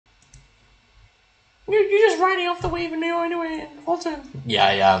You're just riding off the wave anyway, Fulton. Yeah,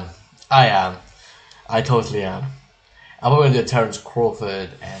 I am. I am. I totally am. I'm going to do a Terence Crawford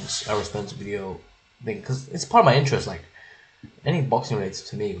and Errol Spence video thing because it's part of my interest. Like any boxing related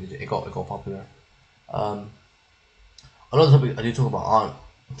to me, it got popular. A lot of topics I do talk about aren't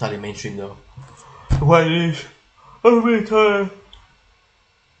entirely mainstream though. Why it is? I'm really tired.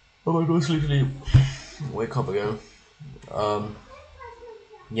 I'm gonna go sleep. Wake up again.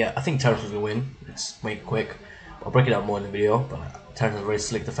 Yeah, I think Terence is gonna win. Let's make it quick. I'll break it out more in the video, but Terence has a very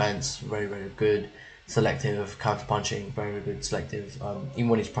slick defense, very good, selective counter punching, very good selective. Even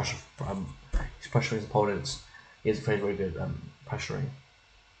when he's pressuring his opponents, he has very good pressuring.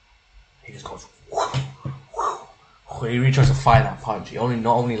 He just goes. He really tries to find that punch. He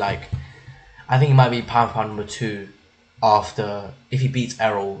not only like, I think he might be pound for pound number 2 after, if he beats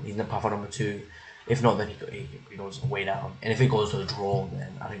Errol, he's in pound for pound number 2. If not, then he goes way down. And if it goes to a draw,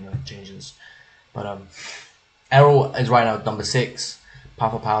 then I think that changes. But Errol is right now number 6,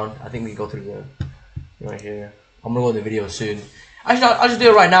 pound for pound. I think we go through the right here. I'm gonna go in the video soon. Actually, I'll just do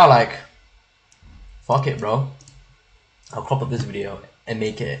it right now. Like, fuck it, bro. I'll crop up this video and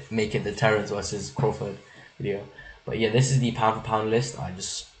make it the Terence versus Crawford video. But yeah, this is the pound for pound list. I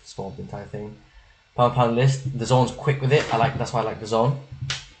just spoiled the entire thing. Pound for pound list. The zone's quick with it. That's why I like the zone.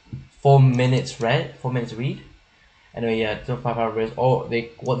 4 minutes read. Anyway, yeah, 5 pound race. Oh,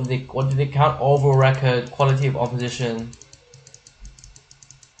 what did they count? Overall record, quality of opposition.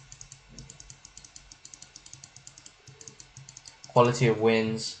 Quality of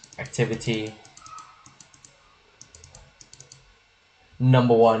wins, activity.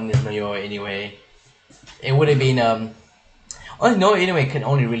 Number 1 is Naoya anyway. It would have been Naoya anyway can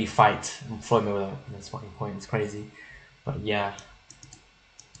only really fight Floyd Mayweather. That's fucking point. It's crazy, but yeah.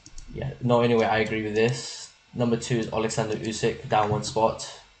 No, anyway, I agree with this. Number 2 is Alexander Usyk, down 1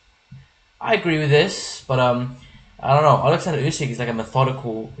 spot. I agree with this, but I don't know. Alexander Usyk is like a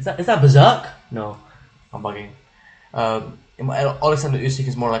methodical. Is that Berserk? No, I'm bugging. Alexander Usyk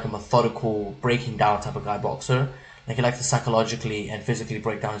is more like a methodical, breaking down type of guy boxer. Like he likes to psychologically and physically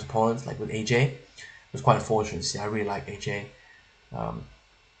break down his opponents, like with AJ. It was quite unfortunate. See, I really like AJ.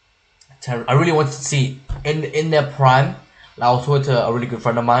 I really wanted to see in their prime. I was talking to a really good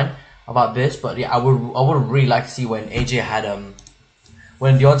friend of mine about this, but yeah, I would really like to see when AJ had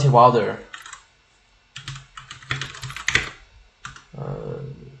when Deontay Wilder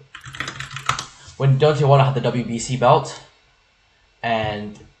had the WBC belt,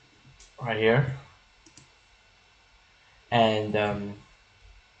 and right here, and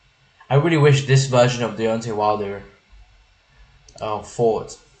I really wish this version of Deontay Wilder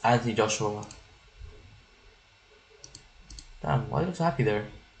fought Anthony Joshua. Damn, why are you so happy there?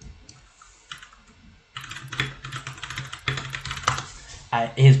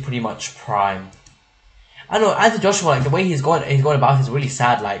 He's pretty much prime. I don't know, Anthony Joshua, like the way he's going about is really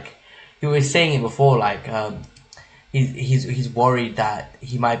sad. Like he was saying it before, like he's worried that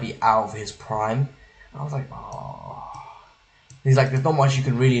he might be out of his prime. And I was like, oh. He's like, there's not much you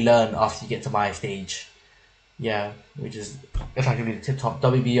can really learn after you get to my stage. Yeah, which is effectively the tip top.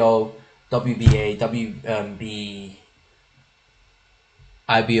 WBO, WBA, WB.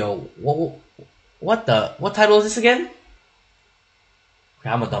 IBO. What title is this again? Okay,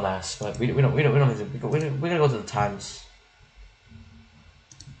 I'm a dumbass, but we don't we're gonna go to the times.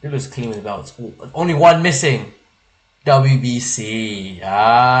 It looks clean with the belts. Ooh, only 1 missing. WBC.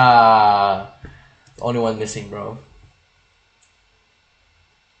 Only 1 missing, bro.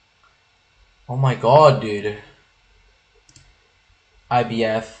 Oh my god, dude.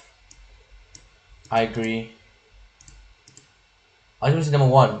 IBF. I agree. I just want to see number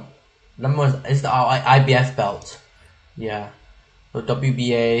 1. Number 1 is the IBF belt. Yeah. So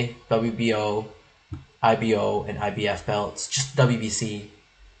WBA, WBO, IBO, and IBF belts. Just WBC.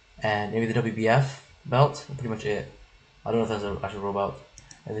 And maybe the WBF belt. Pretty much it. I don't know if that's an actual real belt.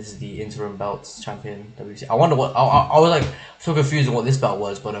 And this is the interim belts champion, WBC. I wonder what. I was like so confused on what this belt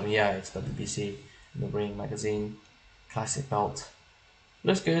was, but yeah, it's WBC. In the Ring magazine. Classic belt.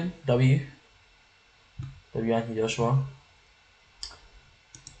 Looks good. W Anthony Joshua.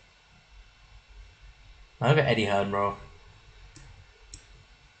 Now look at Eddie Hearn, bro.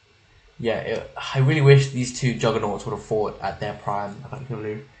 Yeah, I really wish these two juggernauts would have fought at their prime.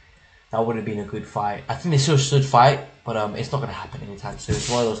 Effectively, that would have been a good fight. I think they still should fight, but it's not gonna happen anytime soon.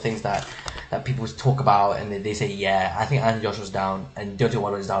 It's one of those things that people talk about and they say, yeah. I think Anthony Joshua's down and Deontay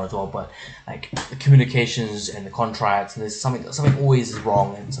Wilder is down as well, but like the communications and the contracts and there's something always is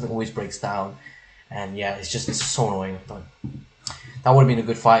wrong and something always breaks down, and yeah, it's just so annoying. But that would have been a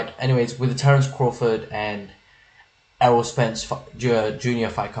good fight. Anyways, with the Terence Crawford and Errol Spence Jr.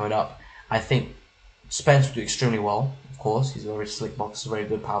 fight coming up, I think Spence would do extremely well, of course. He's a very slick boxer, very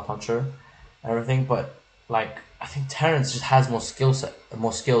good power puncher, everything. But like, I think Terence just has more skills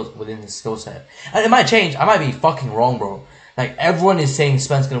within his skill set. And it might change. I might be fucking wrong, bro. Like, everyone is saying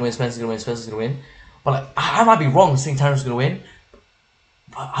Spence is gonna win, Spence is gonna win, Spence is gonna win. But like, I might be wrong saying Terence is gonna win.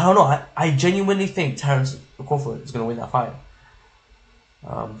 But I don't know. I genuinely think Terence Crawford is gonna win that fight.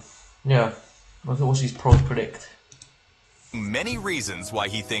 Yeah. What these pros predict? Many reasons why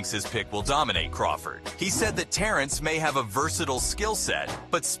he thinks his pick will dominate Crawford. He said that Terence may have a versatile skill set,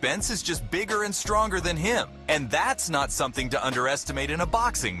 but Spence is just bigger and stronger than him. And that's not something to underestimate in a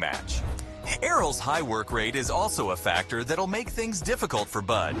boxing match. Errol's high work rate is also a factor that'll make things difficult for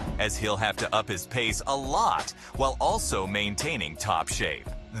Bud, as he'll have to up his pace a lot while also maintaining top shape.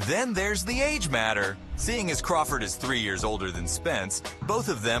 Then there's the age matter. Seeing as Crawford is 3 years older than Spence, both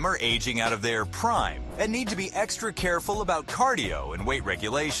of them are aging out of their prime and need to be extra careful about cardio and weight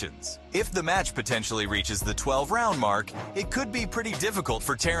regulations. If the match potentially reaches the 12-round mark, it could be pretty difficult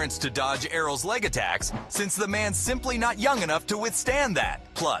for Terence to dodge Errol's leg attacks, since the man's simply not young enough to withstand that.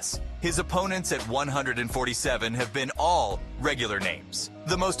 Plus, his opponents at 147 have been all regular names,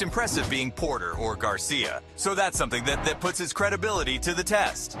 the most impressive being Porter or Garcia, so that's something that puts his credibility to the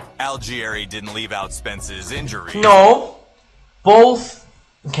test. Algieri didn't leave out Spence's injury. No, both.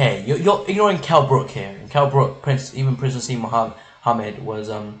 Okay, you're ignoring Kell Brook here. And Kell Brook, Prince Nassim Mohammed was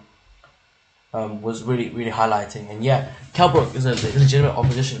really highlighting. And yeah, Kell Brook is a legitimate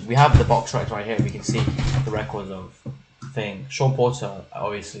opposition. We have the box records right here. We can see the records of thing. Sean Porter,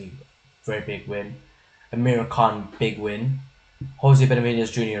 obviously, very big win. Amir Khan, big win. Jose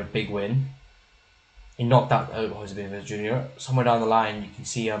Benavidez Jr., big win. He knocked out Jose Benavidez Jr. Somewhere down the line, you can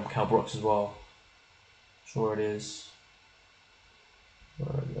see Kell Brooks as well. Sure it is.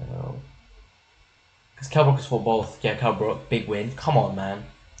 Where the hell? Because Kell Brooks is for both. Yeah, Kell Brooks, big win. Come on, man.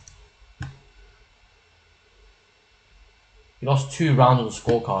 He lost 2 rounds on the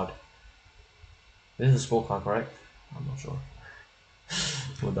scorecard. This is a scorecard, correct? I'm not sure.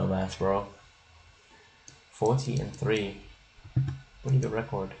 What a dumbass, bro. 40-3. Pretty good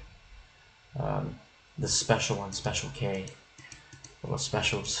record. The special one, Special K. What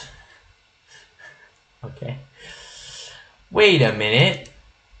specials? Okay. Wait a minute.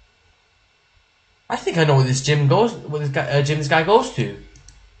 I think I know where this gym goes. Where this guy goes to.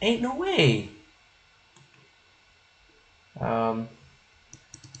 Ain't no way. Yeah,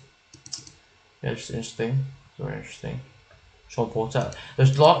 it's interesting. Very interesting. Sean Porter.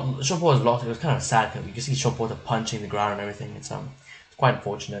 Sean Porter's lost. It was kind of sad because you can see Sean Porter punching the ground and everything. It's quite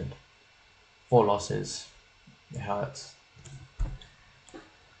unfortunate. 4 losses. It hurts.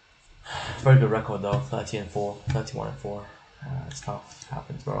 Very good record though. 30-4, 31-4. It's tough. It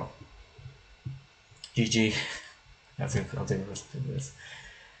happens, bro. GG. I'll take the rest of this.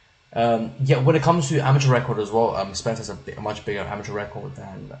 Yeah, when it comes to amateur record as well, Spence has a much bigger amateur record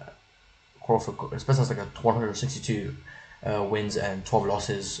than Crawford. Spence has like a 162 wins and 12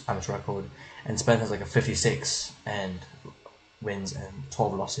 losses amateur record, and Spence has like a 56 and wins and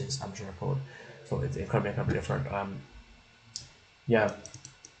 12 losses amateur record. So it's incredibly different. Yeah,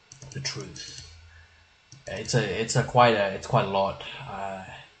 the truth. It's quite a lot.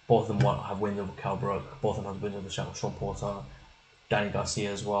 Both of them have wins over Kell Brook. Both of them have wins over Sean Porter, Danny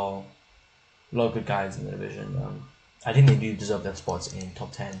Garcia as well. A lot of good guys in the division. I think they do deserve their spots in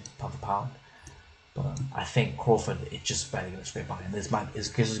top 10 pound for pound. But I think Crawford is just barely going to scrape by him. This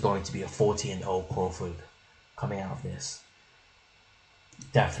is going to be a 40-0 Crawford coming out of this.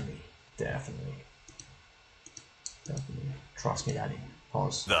 Definitely. Trust me, Daddy.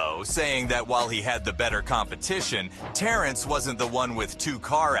 Pause. Though, saying that while he had the better competition, Terence wasn't the one with 2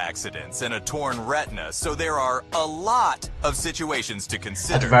 car accidents and a torn retina, so there are a lot of situations to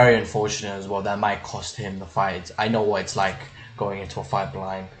consider. That's very unfortunate as well. That might cost him the fight. I know what it's like going into a fight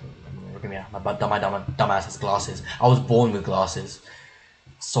blind. Look at me, my dumbass has glasses. I was born with glasses.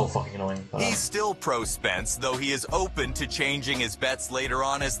 So fucking annoying. But, He's still pro Spence, though he is open to changing his bets later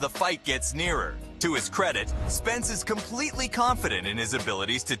on as the fight gets nearer. To his credit, Spence is completely confident in his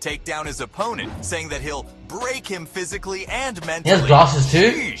abilities to take down his opponent, saying that he'll break him physically and mentally. He has glasses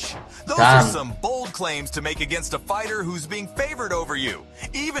too? Sheesh. Those are some bold claims to make against a fighter who's being favored over you,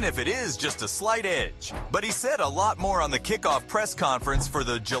 even if it is just a slight edge. But he said a lot more on the kickoff press conference for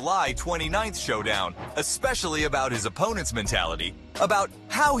the July 29th showdown, especially about his opponent's mentality, about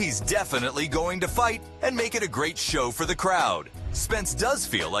how he's definitely going to fight and make it a great show for the crowd. Spence does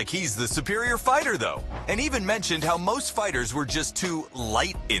feel like he's the superior fighter, though, and even mentioned how most fighters were just too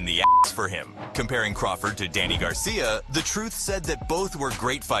light in the ass for him. Comparing Crawford to Danny Garcia, The Truth said that both were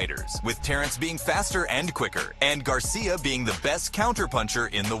great fighters, with Terrence being faster and quicker, and Garcia being the best counterpuncher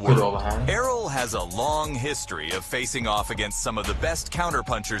in the world. Errol has a long history of facing off against some of the best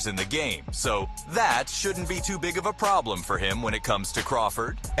counterpunchers in the game, so that shouldn't be too big of a problem for him when it comes to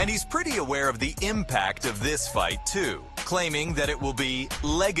Crawford. And he's pretty aware of the impact of this fight, too, claiming that it will be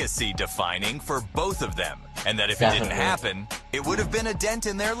legacy-defining for both of them, and that if it didn't happen, it would have been a dent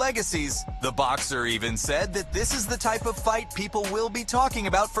in their legacies. The boxer even said that this is the type of fight people will be talking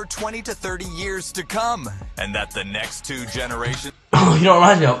about for 20 to 30 years to come, and that the next two generations... You know, it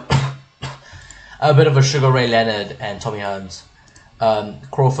reminds me of a bit of a Sugar Ray Leonard and Tommy Hearns.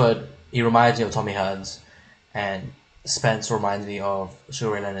 Crawford, he reminds me of Tommy Hearns, and Spence reminds me of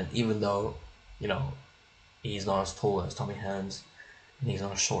Sugar Ray Leonard, even though, you know, he's not as tall as Tommy Hearns, and he's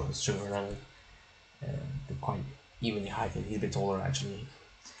not as short as Sugar Ray Leonard. They're quite evenly heighted. He's a bit taller, actually.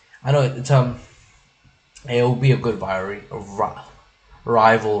 I know it will be a good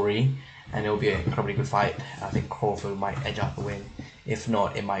rivalry, and it will be an incredibly good fight. I think Crawford might edge out the win. If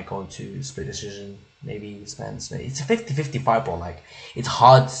not, it might go to split decision. Maybe Spence. It's a 50-50 fight, bro. Like, it's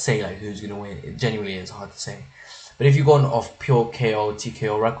hard to say like who's gonna win. It genuinely is hard to say. But if you go off pure KO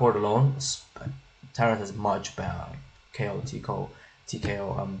TKO record alone, Terrence has much better KO TKO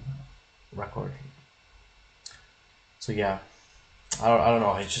record. So yeah, I don't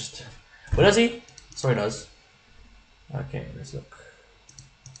know. It's just, what does he? Sorry, does. Okay, let's look.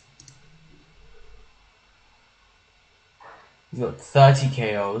 He's got 30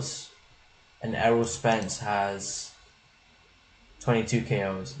 KOs, and Errol Spence has 22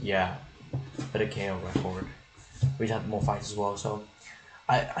 KOs. Yeah, better KO record. We have more fights as well, so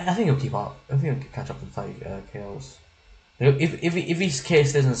I think he'll keep up. I think he'll catch up with 30 KOs. If his KO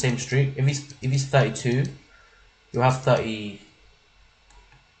stays on the same streak, if he's 32, you'll have 30.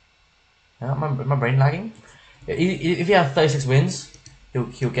 My brain lagging. If he has 36 wins,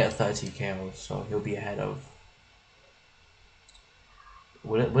 he'll get 30 KOs, so he'll be ahead of.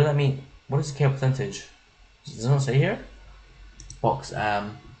 What does that mean? What is the KO percentage? Does it not say here? Box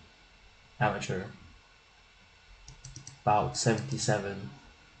amateur. About 77.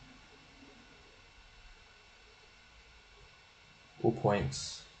 All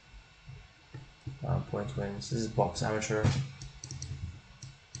points. Points wins. This is box amateur.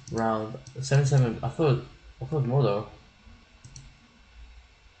 Round 77. I thought more though.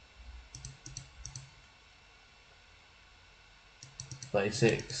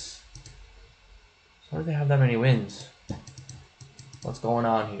 $36. Why do they have that many wins? What's going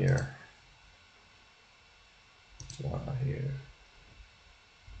on here? What's going on here?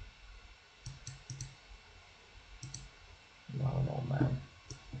 I don't know, man.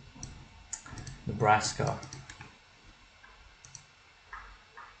 Nebraska,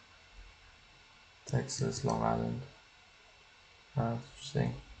 Texas, Long Island. That's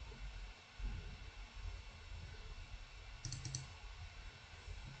interesting.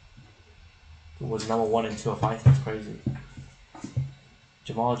 It was number 1 and 2 of fighting. That's crazy.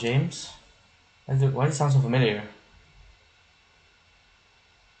 Jamal James. Why does it sound so familiar?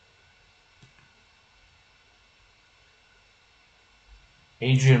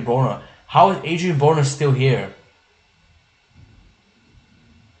 Adrian Broner. How is Adrian Broner still here?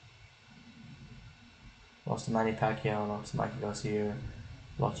 Lost to Manny Pacquiao, lost to Mikey Garcia,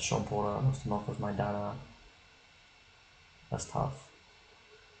 lost to Sean Porter, lost to Marcos Maidana. That's tough.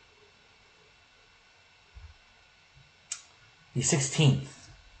 He's 16th,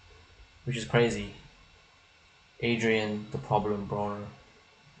 which is crazy. Adrian, the problem, Broner.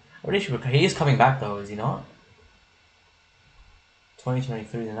 He is coming back though, is he not?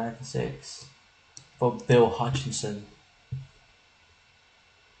 2023, the 9th and 6th. For Bill Hutchinson.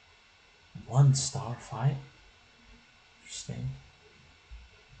 1-star fight? Interesting.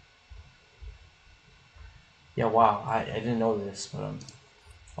 Yeah, wow. I didn't know this, but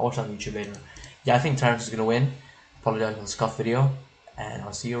I'll watch it on YouTube later. Yeah, I think Terrence is going to win. Apologize for the scuff video. And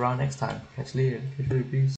I'll see you around next time. Catch you later. Peace.